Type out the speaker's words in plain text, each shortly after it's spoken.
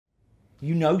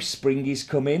You know spring is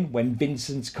coming when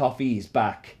Vincent's Coffee is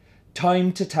back.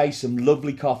 Time to taste some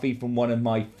lovely coffee from one of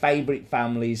my favourite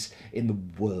families in the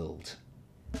world.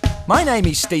 My name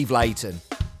is Steve Layton,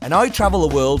 and I travel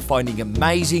the world finding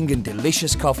amazing and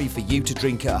delicious coffee for you to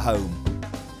drink at home.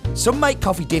 Some make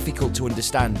coffee difficult to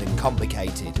understand and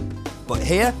complicated, but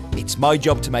here it's my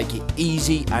job to make it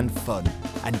easy and fun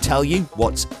and tell you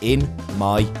what's in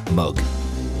my mug.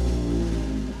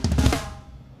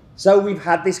 So we've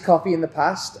had this coffee in the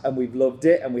past and we've loved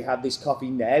it, and we have this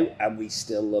coffee now and we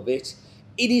still love it.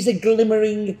 It is a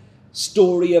glimmering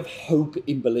story of hope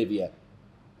in Bolivia.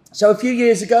 So a few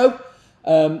years ago,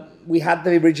 we had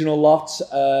the original lot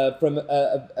from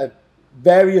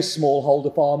various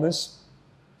smallholder farmers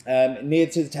near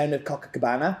to the town of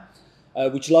Copacabana,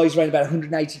 which lies around about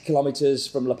 180 kilometres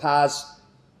from La Paz,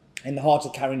 in the heart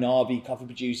of Carinavi coffee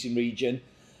producing region.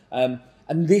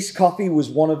 And this coffee was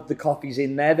one of the coffees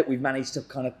in there that we've managed to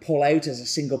kind of pull out as a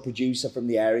single producer from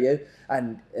the area.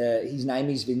 And his name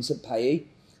is Vincent Paye.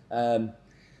 I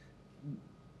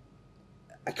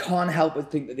can't help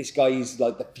but think that this guy is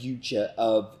like the future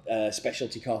of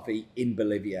specialty coffee in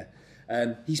Bolivia.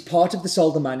 He's part of the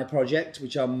Sol de Mana project,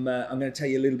 which I'm going to tell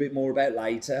you a little bit more about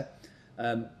later.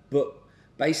 But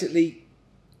basically,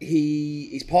 he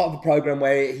is part of a program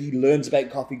where he learns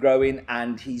about coffee growing,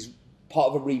 and he's part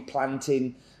of a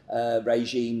replanting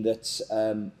regime that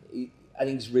I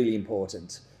think is really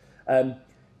important.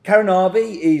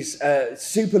 Carinavi is a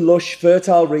super lush,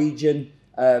 fertile region,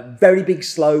 very big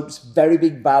slopes, very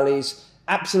big valleys,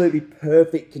 absolutely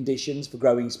perfect conditions for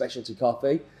growing specialty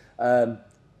coffee.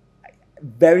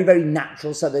 Very, very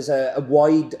natural, so there's a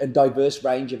wide and diverse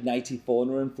range of native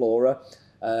fauna and flora,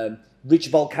 rich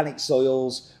volcanic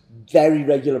soils, very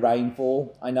regular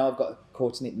rainfall. I know I've got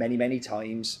caught in it many, many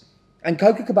times. And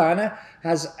Copacabana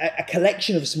has a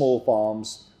collection of small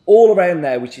farms all around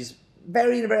there, which is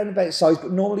very around about size,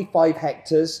 but normally 5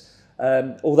 hectares,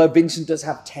 although Vincent does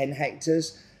have 10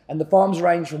 hectares. And the farms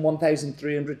range from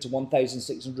 1,300 to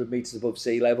 1,600 metres above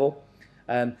sea level.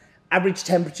 Average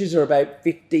temperatures are about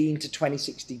 15 to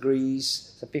 26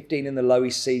 degrees, so 15 in the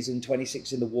lowest season,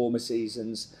 26 in the warmer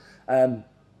seasons. And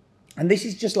this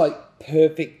is just like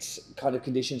perfect kind of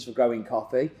conditions for growing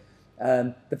coffee.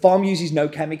 The farm uses no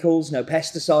chemicals, no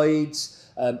pesticides,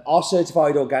 are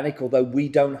certified organic, although we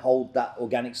don't hold that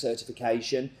organic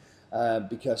certification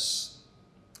because,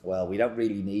 well, we don't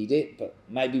really need it, but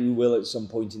maybe we will at some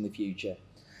point in the future.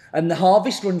 And the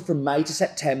harvest runs from May to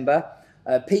September,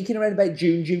 peaking around about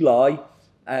June, July.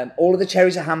 All of the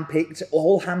cherries are hand-picked,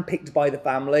 all hand-picked by the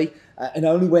family, and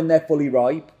only when they're fully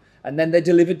ripe. And then they're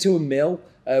delivered to a mill,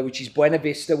 which is Buena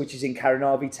Vista, which is in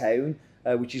Carinavi town,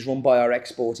 which is run by our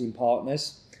exporting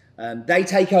partners. They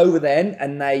take over then,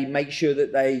 and they make sure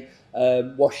that they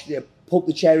pulp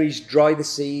the cherries, dry the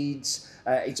seeds.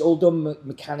 It's all done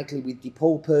mechanically with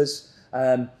depulpers,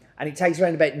 and it takes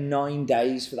around about 9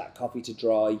 days for that coffee to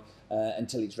dry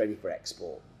until it's ready for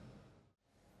export.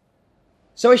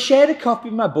 So I shared a copy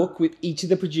of my book with each of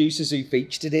the producers who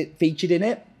featured in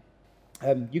it.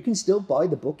 You can still buy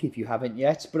the book if you haven't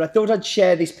yet, but I thought I'd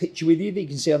share this picture with you that you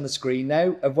can see on the screen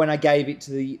now of when I gave it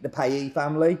to the Paye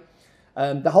family.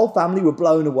 The whole family were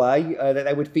blown away that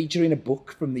they would feature in a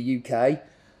book from the UK.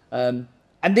 And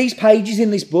these pages in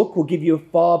this book will give you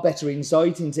a far better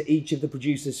insight into each of the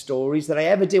producers' stories than I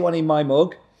ever do on In My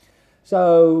Mug.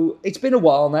 So it's been a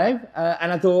while now,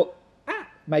 and I thought,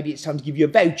 maybe it's time to give you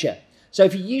a voucher. So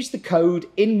if you use the code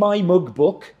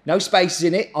INMYMUGBOOK, no spaces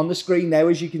in it, on the screen now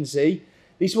as you can see,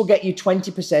 this will get you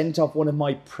 20% off one of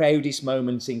my proudest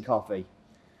moments in coffee.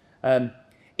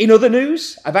 In other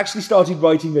news, I've actually started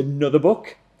writing another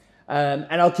book, and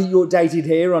I'll keep you updated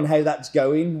here on how that's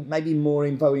going. Maybe more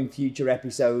info in future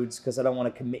episodes because I don't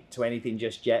want to commit to anything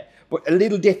just yet. But a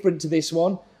little different to this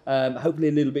one, hopefully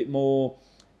a little bit more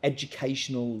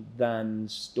educational than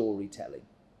storytelling.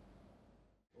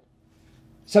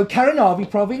 So Carinavi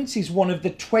province is one of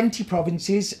the 20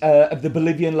 provinces of the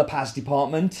Bolivian La Paz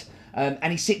department,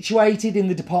 and is situated in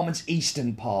the department's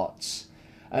eastern parts.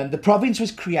 The province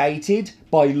was created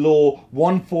by Law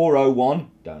 1401,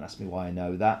 don't ask me why I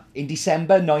know that, in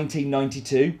December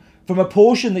 1992, from a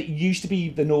portion that used to be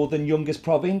the Northern Yungas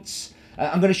province.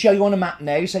 I'm going to show you on a map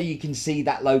now so you can see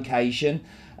that location.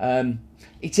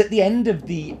 It's at the end of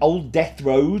the old Death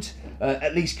Road.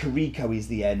 At least Carico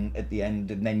is at the end,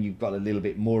 and then you've got a little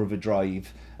bit more of a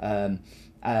drive,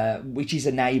 which is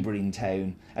a neighbouring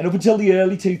town. And up until the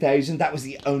early 2000s, that was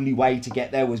the only way to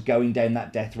get there, was going down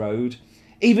that Death Road.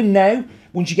 Even now,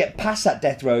 once you get past that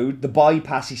Death Road, the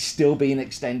bypass is still being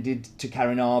extended to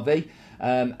Carinavi.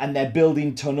 And they're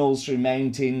building tunnels through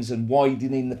mountains and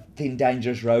widening the thin,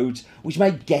 dangerous roads, which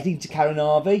make getting to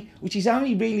Caranavi, which is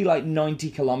only really like 90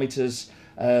 kilometres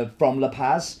from La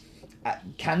Paz,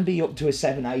 can be up to a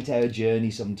 7-8 hour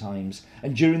journey sometimes.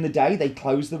 And during the day, they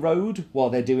close the road while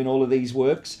they're doing all of these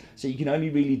works, so you can only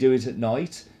really do it at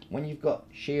night. When you've got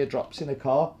sheer drops in a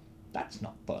car, that's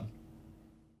not fun.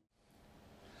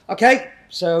 Okay,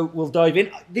 so we'll dive in.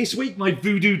 This week, my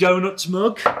Voodoo Donuts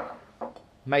mug.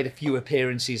 Made a few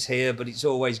appearances here, but it's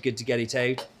always good to get it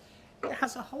out. It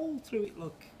has a hole through it,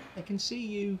 look. I can see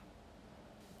you.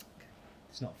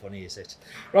 It's not funny, is it?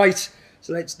 Right,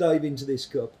 so let's dive into this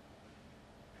cup.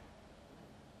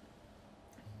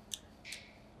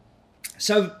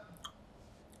 So,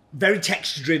 very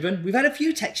texture driven. We've had a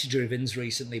few texture drivens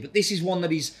recently, but this is one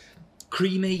that is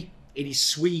creamy, it is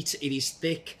sweet, it is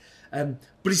thick, but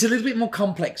it's a little bit more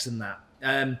complex than that.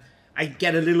 I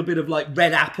get a little bit of like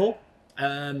red apple,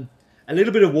 a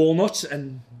little bit of walnut,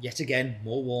 and yet again,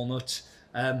 more walnut.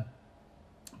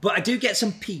 But I do get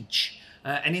some peach,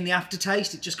 and in the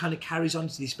aftertaste, it just kind of carries on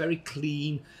to this very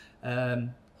clean,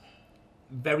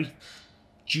 very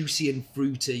juicy and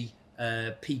fruity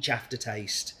peach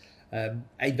aftertaste.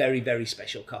 A very, very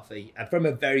special coffee, and from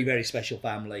a very, very special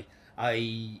family.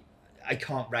 I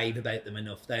can't rave about them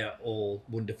enough. They are all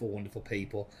wonderful, wonderful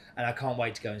people, and I can't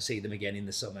wait to go and see them again in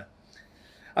the summer.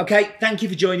 Okay, thank you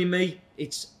for joining me.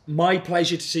 It's my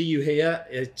pleasure to see you here.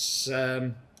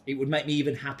 It would make me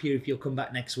even happier if you'll come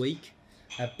back next week.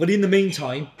 But in the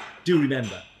meantime, do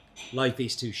remember, life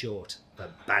is too short for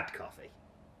bad coffee.